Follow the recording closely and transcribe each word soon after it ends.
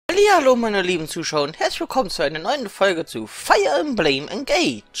Hallo meine lieben Zuschauer und herzlich willkommen zu einer neuen Folge zu Emblem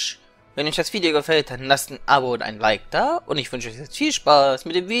Engage. Wenn euch das Video gefällt, dann lasst ein Abo und ein Like da und ich wünsche euch jetzt viel Spaß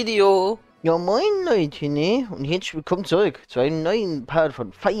mit dem Video. Ja moin Leute, ne? Und herzlich willkommen zurück zu einem neuen Part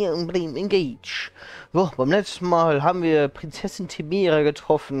von Emblem Engage. So, beim letzten Mal haben wir Prinzessin Temera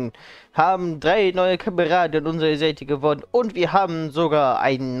getroffen, haben 3 neue Kameraden an unserer Seite gewonnen und wir haben sogar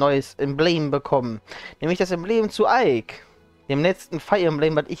ein neues Emblem bekommen. Nämlich das Emblem zu Ike, dem letzten Fire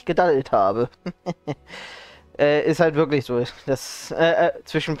Emblem, was ich gedaddelt habe. Ist halt wirklich so. Das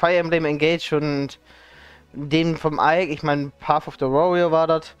zwischen Fire Emblem Engage und dem vom Ike, ich meine Path of the Warrior war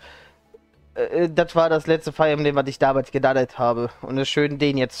das. Das war das letzte Fire Emblem, was ich damals gedaddelt habe. Und es ist schön,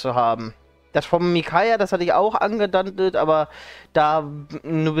 den jetzt zu haben. Das vom Micaiah, das hatte ich auch angedaddelt, aber da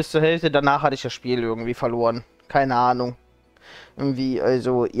nur bis zur Hälfte. Danach hatte ich das Spiel irgendwie verloren. Keine Ahnung. Irgendwie,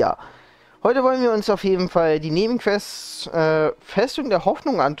 also, ja. Heute wollen wir uns auf jeden Fall die Nebenquests Festung der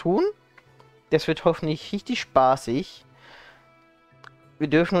Hoffnung antun. Das wird hoffentlich richtig spaßig. Wir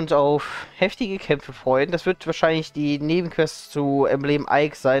dürfen uns auf heftige Kämpfe freuen. Das wird wahrscheinlich die Nebenquest zu Emblem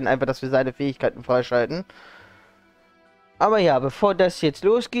Ike sein, einfach, dass wir seine Fähigkeiten freischalten. Aber ja, bevor das jetzt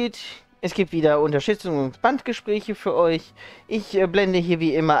losgeht, es gibt wieder Unterstützung und Bandgespräche für euch. Ich blende hier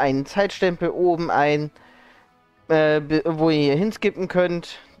wie immer einen Zeitstempel oben ein, wo ihr hier hinskippen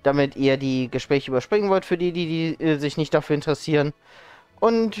könnt, damit ihr die Gespräche überspringen wollt, für die sich nicht dafür interessieren.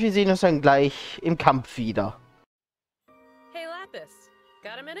 Und wir sehen uns dann gleich im Kampf wieder. Hey Lapis,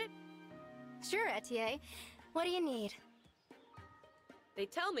 got a minute? Sure, Etier. What do you need? They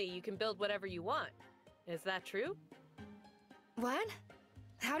tell me you can build whatever you want. Is that true? What?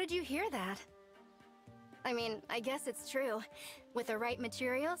 How did you hear that? I mean, I guess it's true. With the right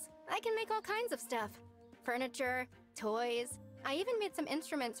materials, I can make all kinds of stuff. Furniture, toys. I even made some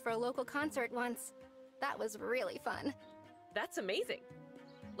instruments for a local concert once. That was really fun. That's amazing.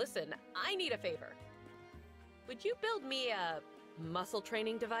 Listen, I need a favor. Would you build me a muscle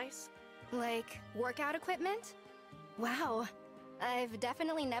training device? Like workout equipment? Wow. I've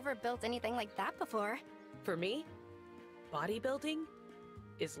definitely never built anything like that before. For me, bodybuilding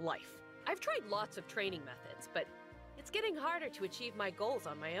is life. I've tried lots of training methods, but it's getting harder to achieve my goals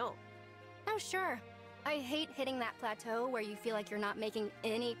on my own. Oh, sure. I hate hitting that plateau where you feel like you're not making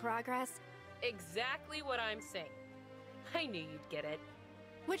any progress. Exactly what I'm saying. I knew you'd get it.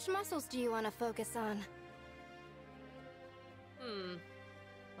 Which muscles do you want to focus on?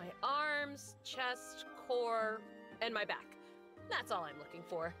 My arms, chest, core, and my back. That's all I'm looking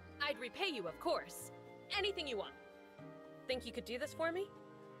for. I'd repay you, of course. Anything you want. Think you could do this for me?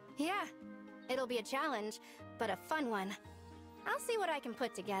 Yeah. It'll be a challenge, but a fun one. I'll see what I can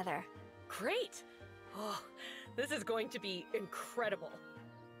put together. Great! Oh, this is going to be incredible.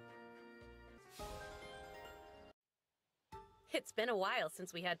 It's been a while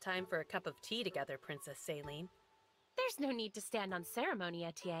since we had time for a cup of tea together, Princess Saline. There's no need to stand on ceremony,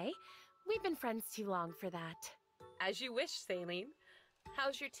 Etier. We've been friends too long for that. As you wish, Saline.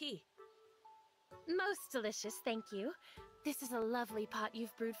 How's your tea? Most delicious, thank you. This is a lovely pot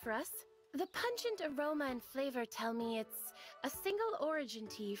you've brewed for us. The pungent aroma and flavor tell me it's a single origin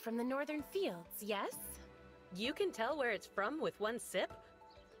tea from the northern fields, yes? You can tell where it's from with one sip?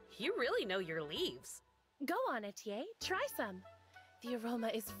 You really know your leaves. Go on, Etier, try some. The aroma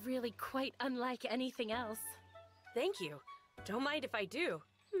is really quite unlike anything else. Thank you. Don't mind if I do.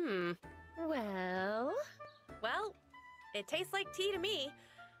 Well, it tastes like tea to me.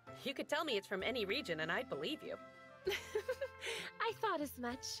 You could tell me it's from any region and I'd believe you. I thought as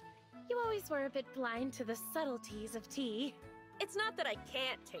much. You always were a bit blind to the subtleties of tea. It's not that I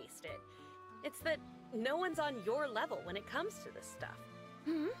can't taste it. It's that no one's on your level when it comes to this stuff.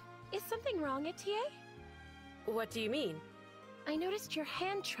 Is something wrong, Etier? What do you mean? I noticed your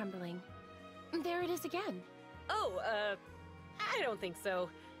hand trembling. There it is again. Oh, I don't think so.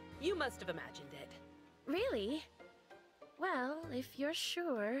 You must have imagined it. Really? Well, if you're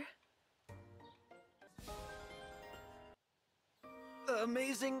sure.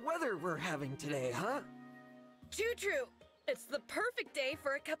 Amazing weather we're having today, huh? Too true. It's the perfect day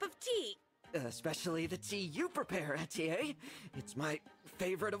for a cup of tea. Especially the tea you prepare, Etier. It's my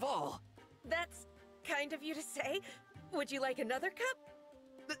favorite of all. That's kind of you to say. Would you like another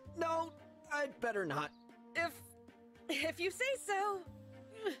cup? No, I'd better not. If you say so.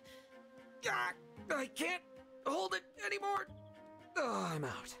 I can't hold it anymore. Oh, I'm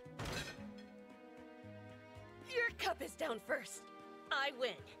out. Your cup is down first. I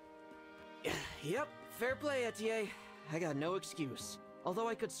win. Yep, fair play, Etier. I got no excuse. Although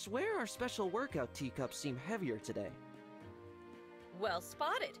I could swear our special workout teacups seem heavier today. Well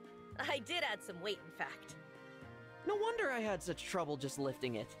spotted. I did add some weight, in fact. No wonder I had such trouble just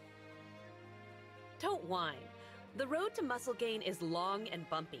lifting it. Don't whine. The road to muscle gain is long and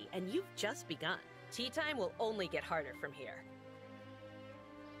bumpy, and you've just begun. Tea time will only get harder from here.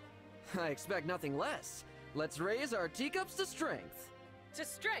 I expect nothing less. Let's raise our teacups to strength. To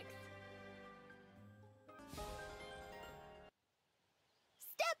strength!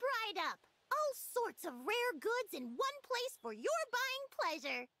 Step right up! All sorts of rare goods in one place for your buying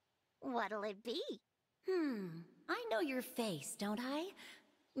pleasure. What'll it be? I know your face, don't I?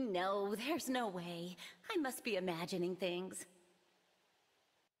 No, there's no way. I must be imagining things.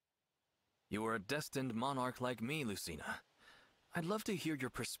 You are a destined monarch like me, Lucina. I'd love to hear your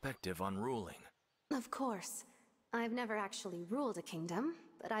perspective on ruling. Of course. I've never actually ruled a kingdom,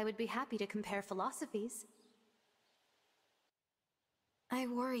 but I would be happy to compare philosophies. I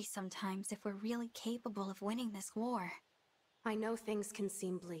worry sometimes if we're really capable of winning this war. I know things can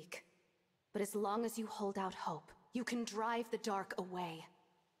seem bleak, but as long as you hold out hope, you can drive the dark away.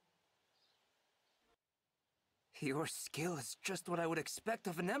 Your skill is just what I would expect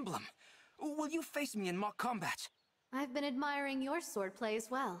of an emblem. Will you face me in mock combat? I've been admiring your swordplay as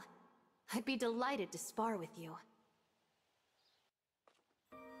well. I'd be delighted to spar with you.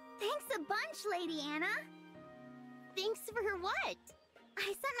 Thanks a bunch, Lady Anna. Thanks for what? I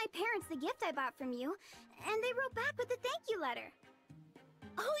sent my parents the gift I bought from you, and they wrote back with a thank you letter.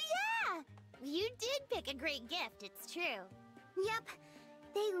 Oh yeah! You did pick a great gift, it's true. Yep,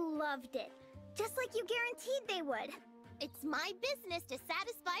 they loved it. Just like you guaranteed they would. It's my business to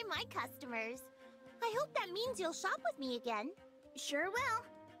satisfy my customers. I hope that means you'll shop with me again. Sure will.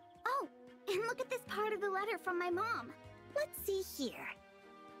 Oh, and look at this part of the letter from my mom. Let's see here.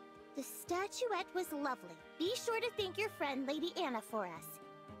 The statuette was lovely. Be sure to thank your friend Lady Anna for us.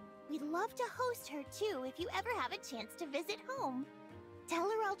 We'd love to host her too if you ever have a chance to visit home. Tell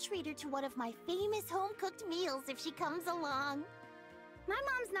her I'll treat her to one of my famous home-cooked meals if she comes along. My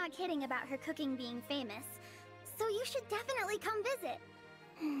mom's not kidding about her cooking being famous, so you should definitely come visit.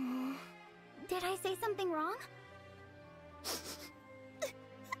 Did I say something wrong?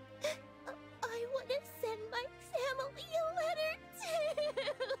 I want to send my family a letter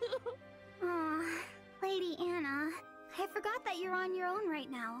too. Aw, Lady Anna, I forgot that you're on your own right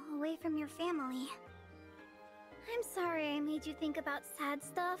now, away from your family. I'm sorry I made you think about sad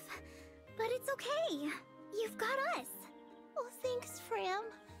stuff, but it's okay. You've got us. Oh, thanks, Fram.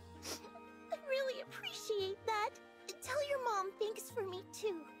 I really appreciate that. Tell your mom thanks for me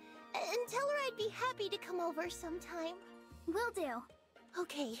too. And tell her I'd be happy to come over sometime. Will do.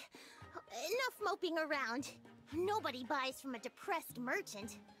 Okay, enough moping around. Nobody buys from a depressed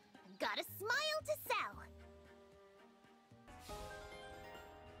merchant. I've got a smile to sell.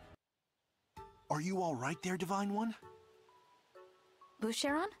 Are you all right there, Divine One?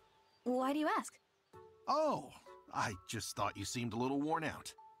 Boucheron? Why do you ask? Oh, I just thought you seemed a little worn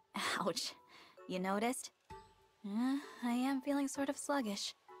out. Ouch. You noticed? I am feeling sort of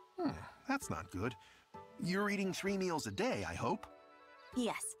sluggish. That's not good. You're eating 3 meals a day, I hope?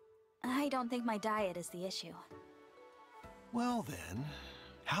 Yes. I don't think my diet is the issue. Well then,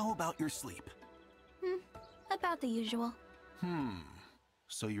 how about your sleep? About the usual.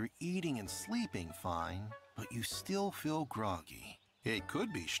 So you're eating and sleeping fine, but you still feel groggy. It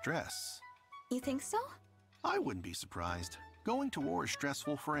could be stress. You think so? I wouldn't be surprised. Going to war is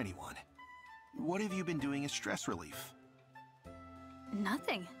stressful for anyone. What have you been doing as stress relief?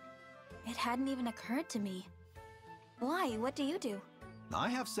 Nothing. It hadn't even occurred to me. Why? What do you do? I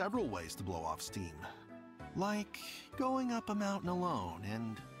have several ways to blow off steam. Like going up a mountain alone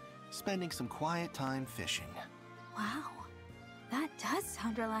and spending some quiet time fishing. Wow. That does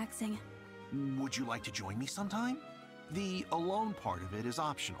sound relaxing. Would you like to join me sometime? The alone part of it is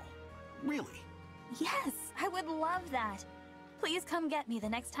optional. Really. Yes, I would love that. Please come get me the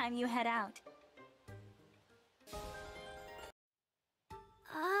next time you head out.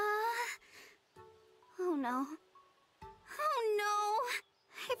 Oh no. Oh no!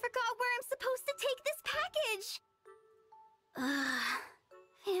 I forgot where I'm supposed to take this package!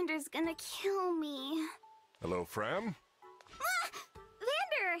 Vander's gonna kill me. Hello, Fram?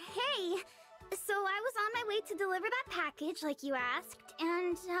 Vander, hey! So I was on my way to deliver that package like you asked,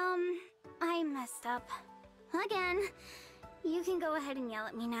 and, I messed up. Again. You can go ahead and yell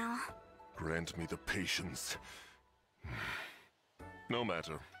at me now. Grant me the patience. No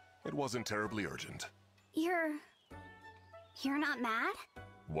matter. It wasn't terribly urgent. You're not mad?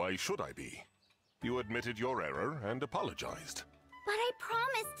 Why should I be? You admitted your error and apologized. But I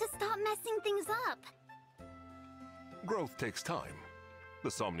promised to stop messing things up. Growth takes time. The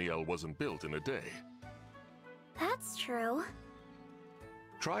Somniel wasn't built in a day. That's true.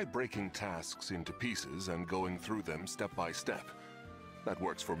 Try breaking tasks into pieces and going through them step by step. That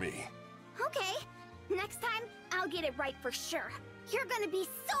works for me. Okay. Next time, I'll get it right for sure. You're gonna be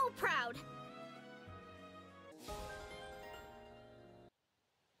so proud!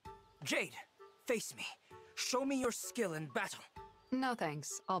 Jade, face me. Show me your skill in battle. No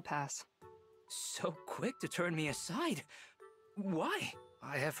thanks, I'll pass. So quick to turn me aside. Why?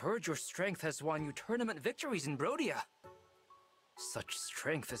 I have heard your strength has won you tournament victories in Brodia. Such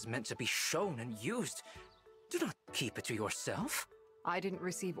strength is meant to be shown and used. Do not keep it to yourself. I didn't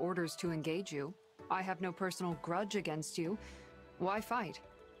receive orders to engage you. I have no personal grudge against you. Why fight?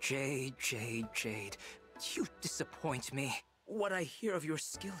 Jade, Jade, Jade. You disappoint me. What I hear of your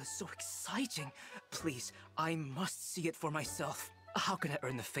skill is so exciting. Please, I must see it for myself. How can I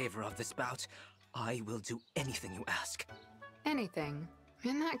earn the favor of this bout? I will do anything you ask. Anything?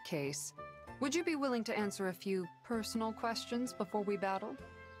 In that case, would you be willing to answer a few personal questions before we battle?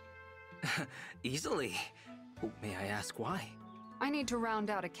 Easily. May I ask why? I need to round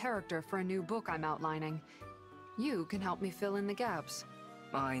out a character for a new book I'm outlining. You can help me fill in the gaps.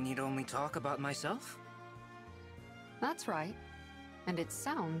 I need only talk about myself? That's right. And it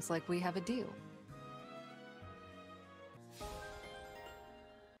sounds like we have a deal.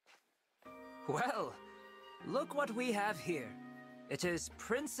 Well, look what we have here. It is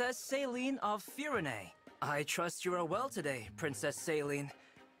Princess Saline of Firene. I trust you are well today, Princess Saline.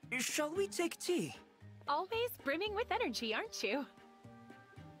 Shall we take tea? Always brimming with energy, aren't you?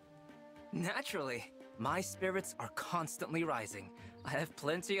 Naturally. My spirits are constantly rising. I have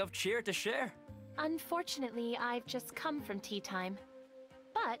plenty of cheer to share. Unfortunately, I've just come from tea time.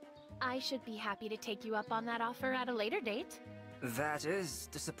 But I should be happy to take you up on that offer at a later date. That is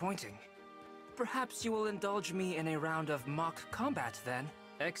disappointing. Perhaps you will indulge me in a round of mock combat then.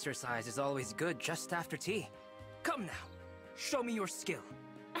 Exercise is always good just after tea. Come now, show me your skill.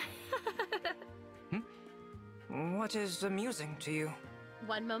 What is amusing to you?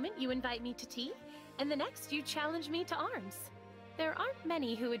 One moment you invite me to tea, and the next you challenge me to arms. There aren't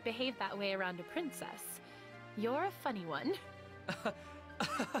many who would behave that way around a princess. You're a funny one.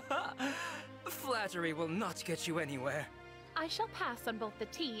 Flattery will not get you anywhere. I shall pass on both the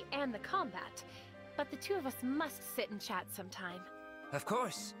tea and the combat, but the two of us must sit and chat sometime. Of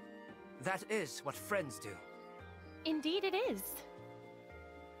course. That is what friends do. Indeed it is.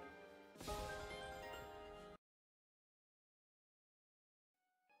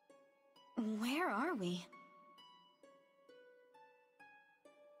 Where are we?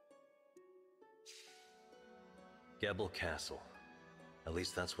 Gebel Castle. At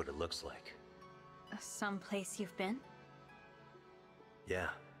least that's what it looks like. Someplace you've been? Yeah.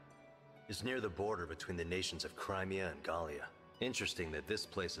 It's near the border between the nations of Crimea and Gallia. Interesting that this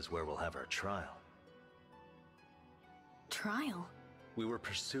place is where we'll have our trial. Trial? We were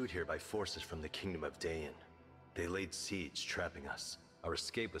pursued here by forces from the Kingdom of Dayan. They laid siege, trapping us. Our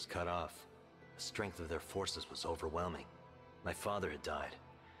escape was cut off. The strength of their forces was overwhelming. My father had died,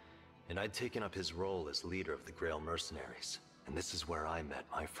 and I'd taken up his role as leader of the Grail mercenaries. And this is where I met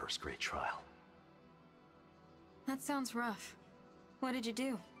my first great trial. That sounds rough. What did you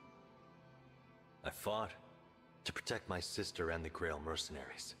do? I fought to protect my sister and the Grail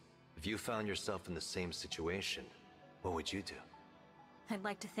mercenaries. If you found yourself in the same situation, what would you do? I'd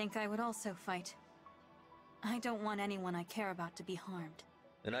like to think I would also fight. I don't want anyone I care about to be harmed.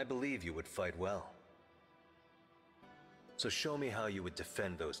 And I believe you would fight well. So show me how you would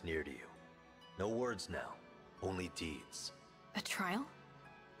defend those near to you. No words now, only deeds. A trial?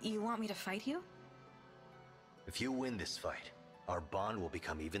 You want me to fight you? If you win this fight, our bond will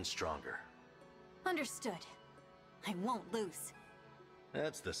become even stronger. Understood. I won't lose.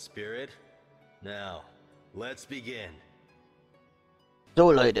 That's the spirit. Now, let's begin.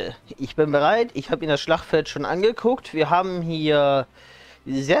 So Leute, ich bin bereit. Ich habe mir das Schlachtfeld schon angeguckt. Wir haben hier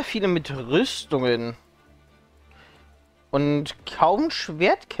sehr viele mit Rüstungen. Und kaum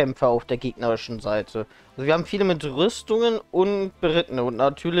Schwertkämpfer auf der gegnerischen Seite. Also wir haben viele mit Rüstungen und Berittene. Und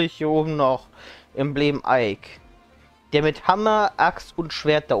natürlich hier oben noch Emblem Ike. Der mit Hammer, Axt und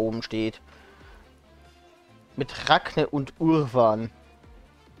Schwert da oben steht. Mit Rakne und Urwan.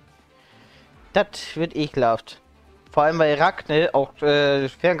 Das wird ekelhaft. Vor allem, weil Rakne auch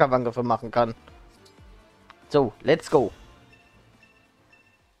Fernkampfangriffe machen kann. So, let's go.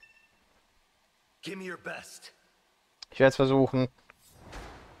 Give me your best. Ich werde es versuchen.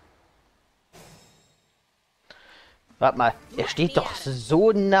 Warte mal, er steht doch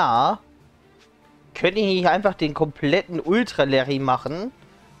so nah. Könnte ich nicht einfach den kompletten Ultra-Larry machen?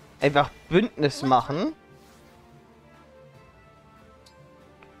 Einfach Bündnis machen?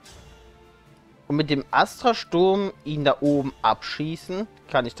 Und mit dem Astra-Sturm ihn da oben abschießen,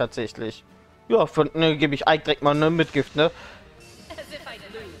 kann ich tatsächlich. Ja, ne, gebe ich Ike direkt mal eine Mitgift, ne?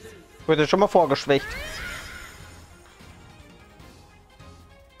 Wird ja schon mal vorgeschwächt.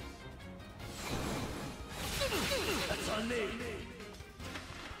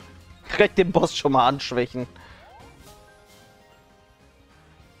 Direkt den Boss schon mal anschwächen.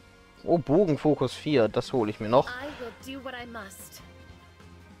 Oh, Bogenfokus 4, das hole ich mir noch.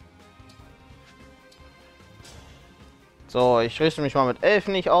 So, ich rüste mich mal mit 11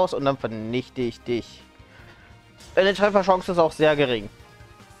 nicht aus und dann vernichte ich dich. Deine Trefferchance ist auch sehr gering.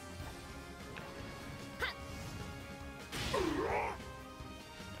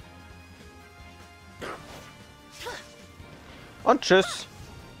 Und tschüss.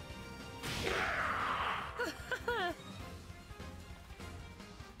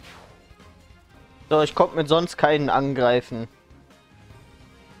 So, ich konnte mit sonst keinen angreifen.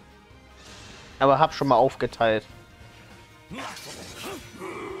 Aber hab schon mal aufgeteilt.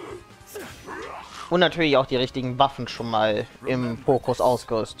 Und natürlich auch die richtigen Waffen schon mal im Fokus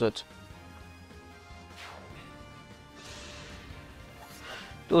ausgerüstet.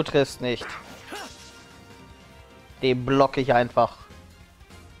 Du triffst nicht. Den blocke ich einfach.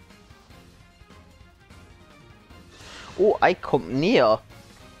 Oh, Ike kommt näher.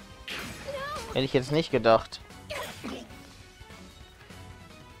 Hätte ich jetzt nicht gedacht.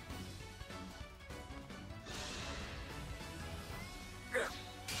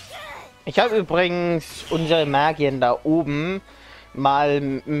 Ich habe übrigens unsere Magien da oben mal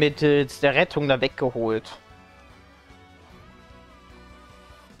mittels der Rettung da weggeholt.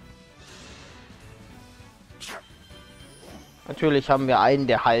 Natürlich haben wir einen,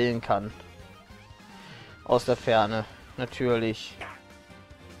 der heilen kann. Aus der Ferne. Natürlich.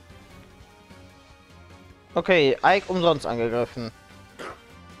 Okay, Ike umsonst angegriffen.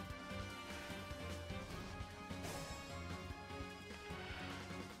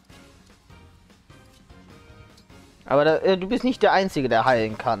 Aber du bist nicht der Einzige, der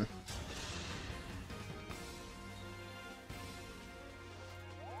heilen kann.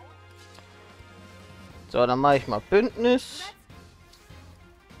 So, dann mache ich mal Bündnis.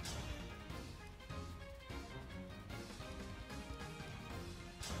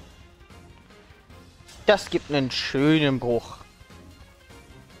 Das gibt einen schönen Bruch.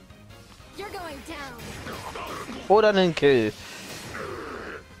 Oder einen Kill.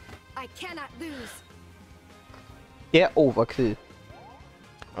 Der Overkill.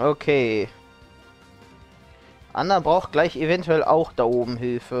 Okay. Anna braucht gleich eventuell auch da oben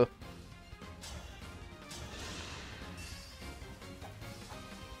Hilfe.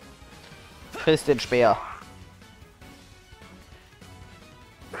 Friss den Speer.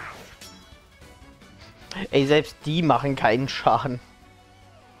 Ey, selbst die machen keinen Schaden.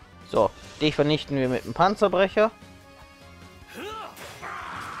 So, dich vernichten wir mit dem Panzerbrecher.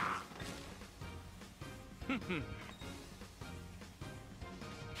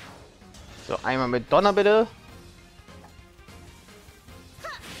 So, einmal mit Donner bitte.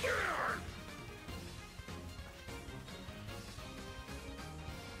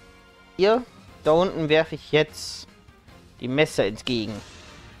 Hier, da unten werfe ich jetzt die Messer entgegen.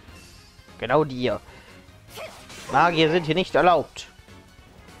 Genau dir. Magier sind hier nicht erlaubt.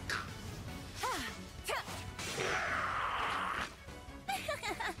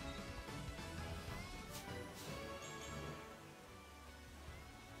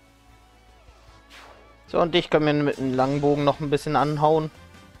 So, und dich können wir mit einem langen Bogen noch ein bisschen anhauen.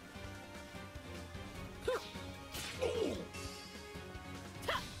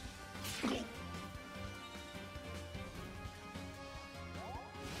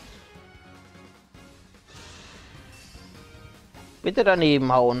 Bitte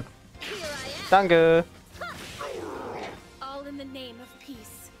daneben hauen. Danke.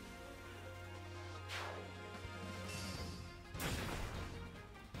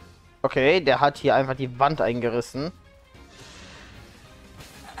 Okay, der hat hier einfach die Wand eingerissen.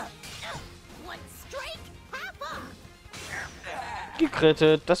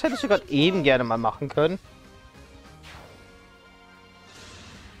 Gekrittet. Das hättest du gerade eben gerne mal machen können.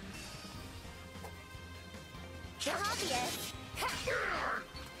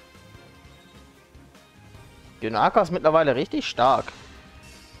 Dynaka ist mittlerweile richtig stark.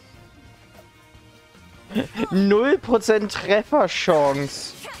 0%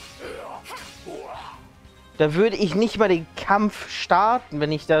 Trefferchance. Da würde ich nicht mal den Kampf starten,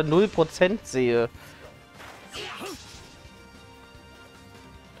 wenn ich da 0% sehe.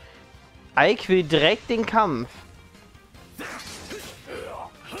 Ike will direkt den Kampf.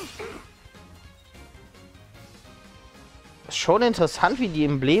 Schon interessant, wie die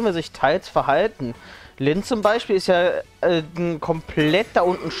Embleme sich teils verhalten. Lynn zum Beispiel ist ja komplett da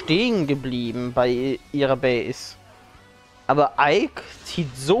unten stehen geblieben bei ihrer Base. Aber Ike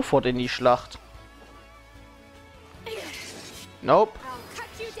zieht sofort in die Schlacht. Nope.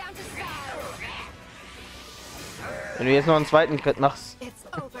 Wenn du jetzt noch einen zweiten Crit machst.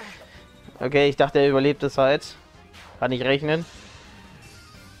 Okay, ich dachte, er überlebt es halt. Kann ich rechnen.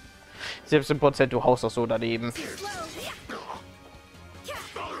 17%, du haust doch so daneben.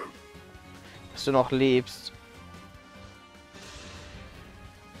 Dass du noch lebst.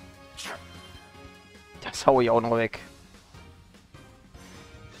 Das hau ich auch noch weg.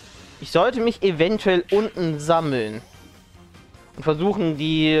 Ich sollte mich eventuell unten sammeln. Und versuchen,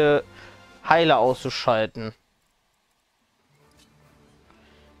 die Heiler auszuschalten.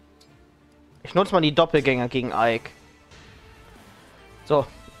 Ich nutze mal die Doppelgänger gegen Ike. So,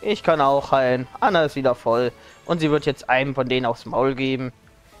 ich kann auch heilen. Anna ist wieder voll. Und sie wird jetzt einem von denen aufs Maul geben.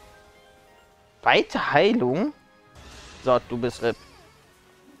 Weite Heilung? So, du bist RIP.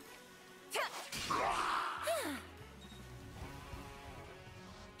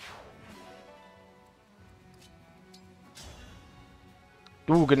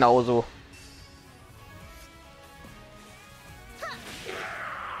 Du genauso.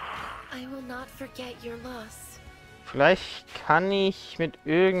 Vielleicht kann ich mit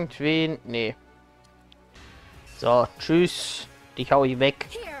irgendwen... Nee. So, tschüss. Dich hau ich weg.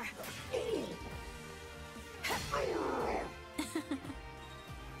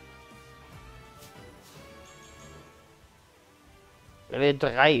 Level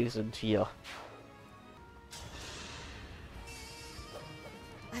 3 sind wir.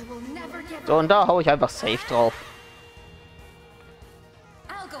 So, und da hau ich einfach safe drauf.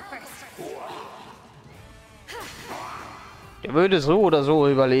 Der würde so oder so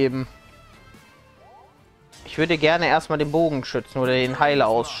überleben. Ich würde gerne erstmal den Bogenschützen oder den Heiler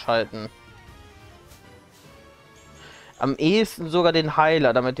ausschalten. Am ehesten sogar den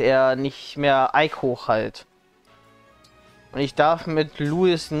Heiler, damit er nicht mehr Ike hochhält. Und ich darf mit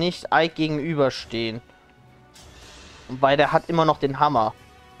Louis nicht Ike gegenüberstehen. Weil der hat immer noch den Hammer.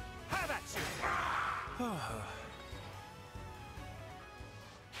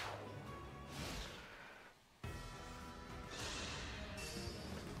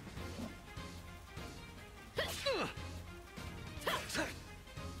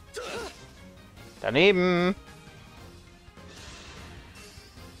 Daneben.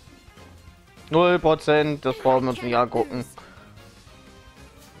 0%, das brauchen wir uns nicht angucken.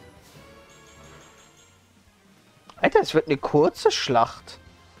 Alter, es wird eine kurze Schlacht.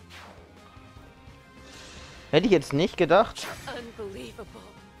 Hätte ich jetzt nicht gedacht.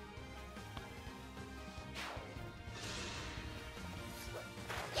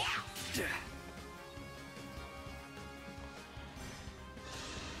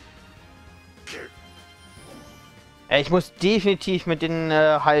 Ich muss definitiv mit den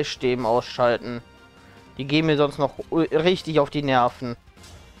Heilstäben ausschalten. Die gehen mir sonst noch richtig auf die Nerven.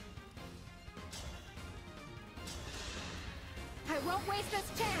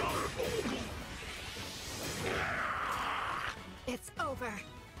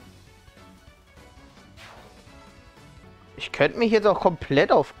 Ich könnte mich jetzt auch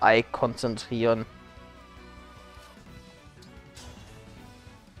komplett auf Ike konzentrieren.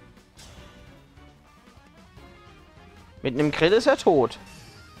 Mit einem Crit ist er tot.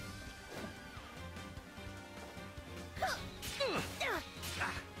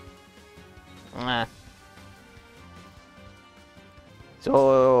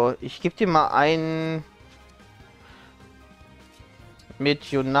 So, ich gebe dir mal einen mit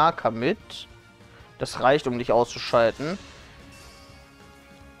Yonaka mit. Das reicht, um dich auszuschalten.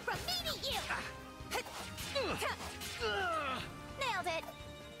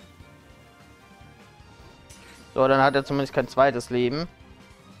 So, dann hat er zumindest kein zweites Leben.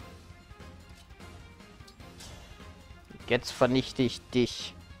 Jetzt vernichte ich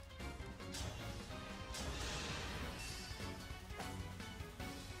dich.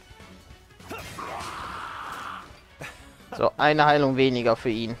 So, eine Heilung weniger für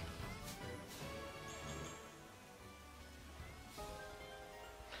ihn.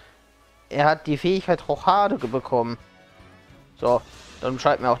 Er hat die Fähigkeit Rochade bekommen. So, dann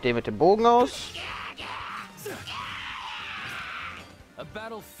schalten wir auch den mit dem Bogen aus.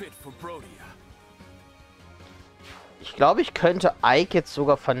 Ich glaube, ich könnte Ike jetzt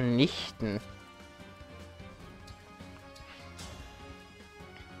sogar vernichten.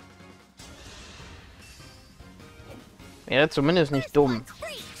 Wäre zumindest nicht dumm.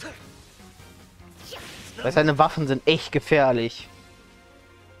 Weil seine Waffen sind echt gefährlich.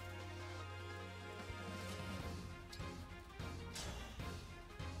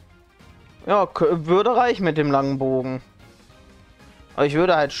 Ja, würde reichen mit dem langen Bogen. Aber ich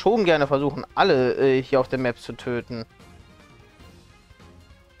würde halt schon gerne versuchen, alle hier auf der Map zu töten.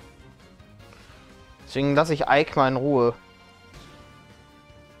 Deswegen lasse ich Ike mal in Ruhe.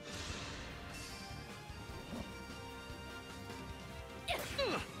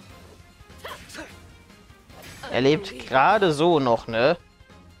 Er lebt gerade so noch, ne?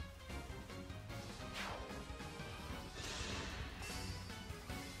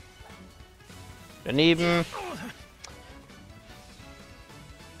 Daneben.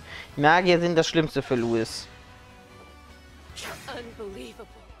 Magier sind das Schlimmste für Louis.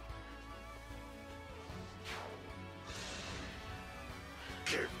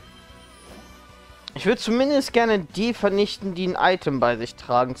 Ich würde zumindest gerne die vernichten, die ein Item bei sich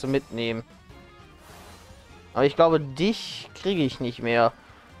tragen, zum Mitnehmen. Aber ich glaube, dich kriege ich nicht mehr.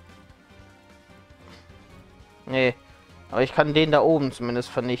 Nee. Aber ich kann den da oben zumindest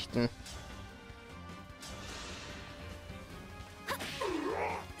vernichten.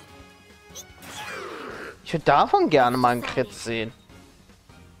 Ich würde davon gerne mal einen Crit sehen.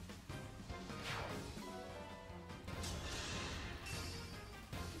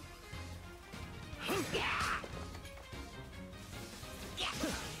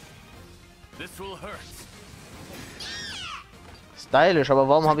 Stylisch, aber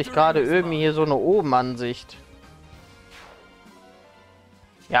warum habe ich gerade irgendwie hier so eine Obenansicht?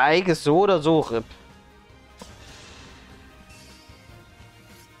 Ja, Ike ist so oder so RIP.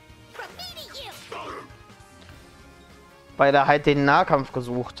 Weil er halt den Nahkampf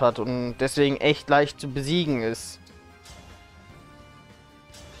gesucht hat und deswegen echt leicht zu besiegen ist.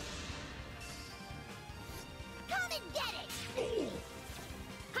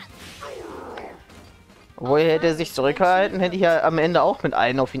 Obwohl, hätte er sich zurückgehalten, hätte ich ja am Ende auch mit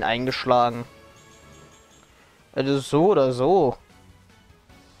einem auf ihn eingeschlagen. Also so oder so.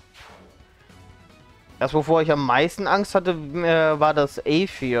 Das, wovor ich am meisten Angst hatte, war das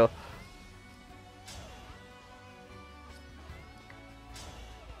A4.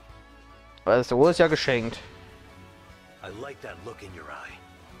 Weil das so ist ja geschenkt. I like that look in your eye.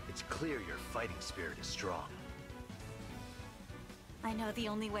 It's clear your fighting spirit is strong. I know the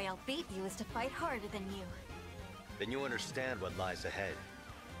only way I'll beat you is to fight harder than you. Then you understand what lies ahead.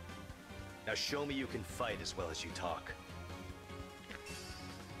 Now show me you can fight as well as you talk.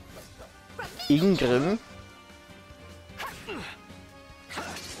 Ingrim.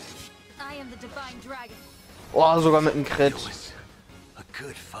 I am the divine dragon. Oh, sogar mit einem Crit. A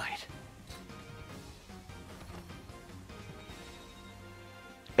good fight.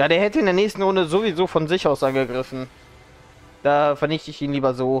 Ja, der hätte in der nächsten Runde sowieso von sich aus angegriffen. Da vernichte ich ihn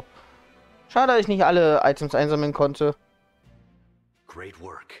lieber so. Schade, dass ich nicht alle Items einsammeln konnte. Great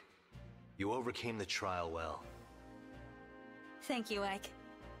work. You overcame the trial well. Thank you, Ike.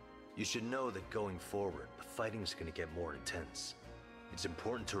 You should know that going forward, the fighting's gonna get more intense. It's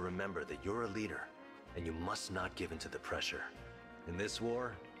important to remember that you're a leader, and you must not give in to the pressure. In this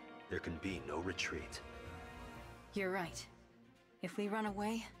war, there can be no retreat. You're right. If we run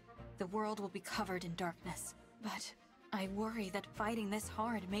away, the world will be covered in darkness. But I worry that fighting this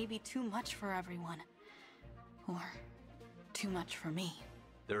hard may be too much for everyone. Or too much for me.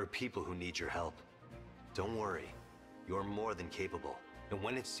 There are people who need your help. Don't worry. You're more than capable. And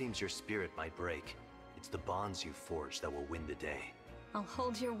when it seems your spirit might break, it's the bonds you forge that will win the day. I'll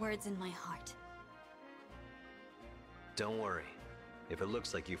hold your words in my heart. Don't worry. If it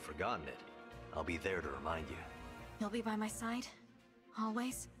looks like you've forgotten it, I'll be there to remind you. You'll be by my side?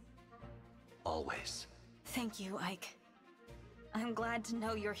 Always? Always. Thank you, Ike. I'm glad to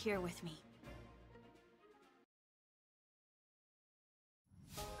know you're here with me.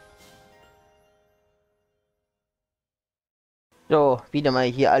 So, wieder mal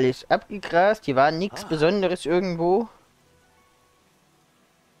hier alles abgegrast. Hier war nichts Besonderes irgendwo.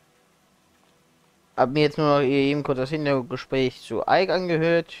 Hab mir jetzt nur noch eben kurz das Hintergrundgespräch zu Ike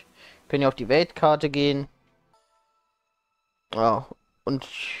angehört. Können ja auf die Weltkarte gehen. Ja, und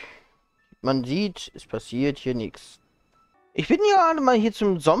man sieht, es passiert hier nichts. Ich bin ja gerade mal hier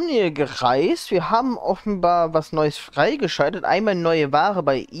zum Somniel gereist. Wir haben offenbar was Neues freigeschaltet. Einmal neue Ware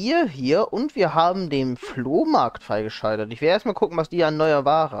bei ihr hier und wir haben den Flohmarkt freigeschaltet. Ich werde erstmal gucken, was die an neuer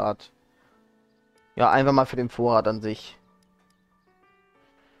Ware hat. Ja, einfach mal für den Vorrat an sich.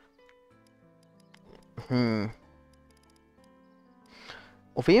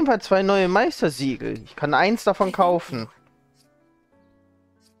 Auf jeden Fall 2 neue Meistersiegel. Ich kann eins davon kaufen.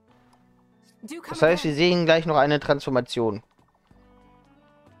 Das heißt, wir sehen gleich noch eine Transformation.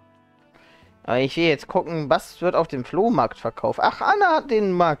 Aber ich will jetzt gucken, was wird auf dem Flohmarkt verkauft. Ach, Anna hat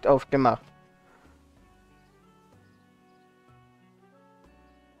den Markt aufgemacht.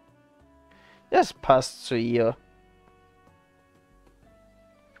 Das passt zu ihr.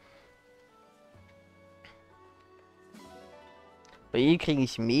 Bei ihr kriege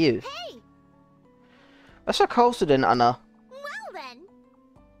ich Mehl. Hey. Was verkaufst du denn, Anna? Well then.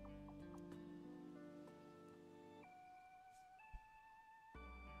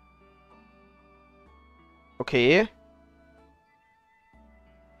 Okay.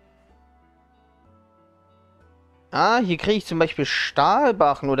 Ah, hier kriege ich zum Beispiel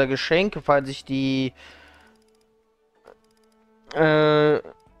Stahlbarren oder Geschenke, falls ich die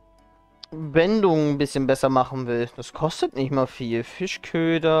Wendung ein bisschen besser machen will. Das kostet nicht mal viel.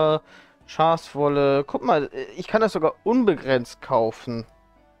 Fischköder, Schafswolle. Guck mal, ich kann das sogar unbegrenzt kaufen.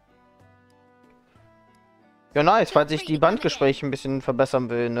 Ja, nice, falls ich die Bandgespräche ein bisschen verbessern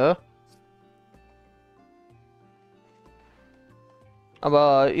will, ne?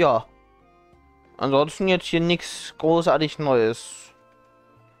 Aber ja. Ansonsten jetzt hier nichts großartig Neues.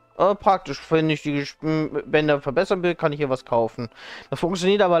 Aber praktisch, wenn ich die Bänder verbessern will, kann ich hier was kaufen. Das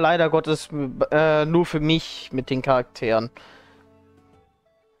funktioniert aber leider Gottes nur für mich mit den Charakteren.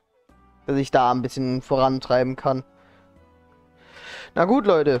 Dass ich da ein bisschen vorantreiben kann. Na gut,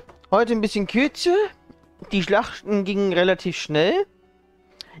 Leute. Heute ein bisschen kürzer. Die Schlachten gingen relativ schnell.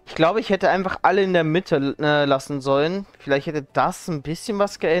 Ich glaube, ich hätte einfach alle in der Mitte lassen sollen. Vielleicht hätte das ein bisschen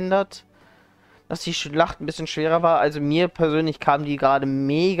was geändert. Dass die Schlacht ein bisschen schwerer war. Also mir persönlich kam die gerade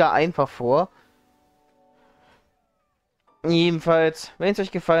mega einfach vor. Jedenfalls, wenn es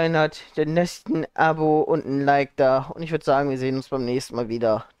euch gefallen hat, dann lasst ein Abo und ein Like da. Und ich würde sagen, wir sehen uns beim nächsten Mal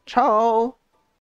wieder. Ciao!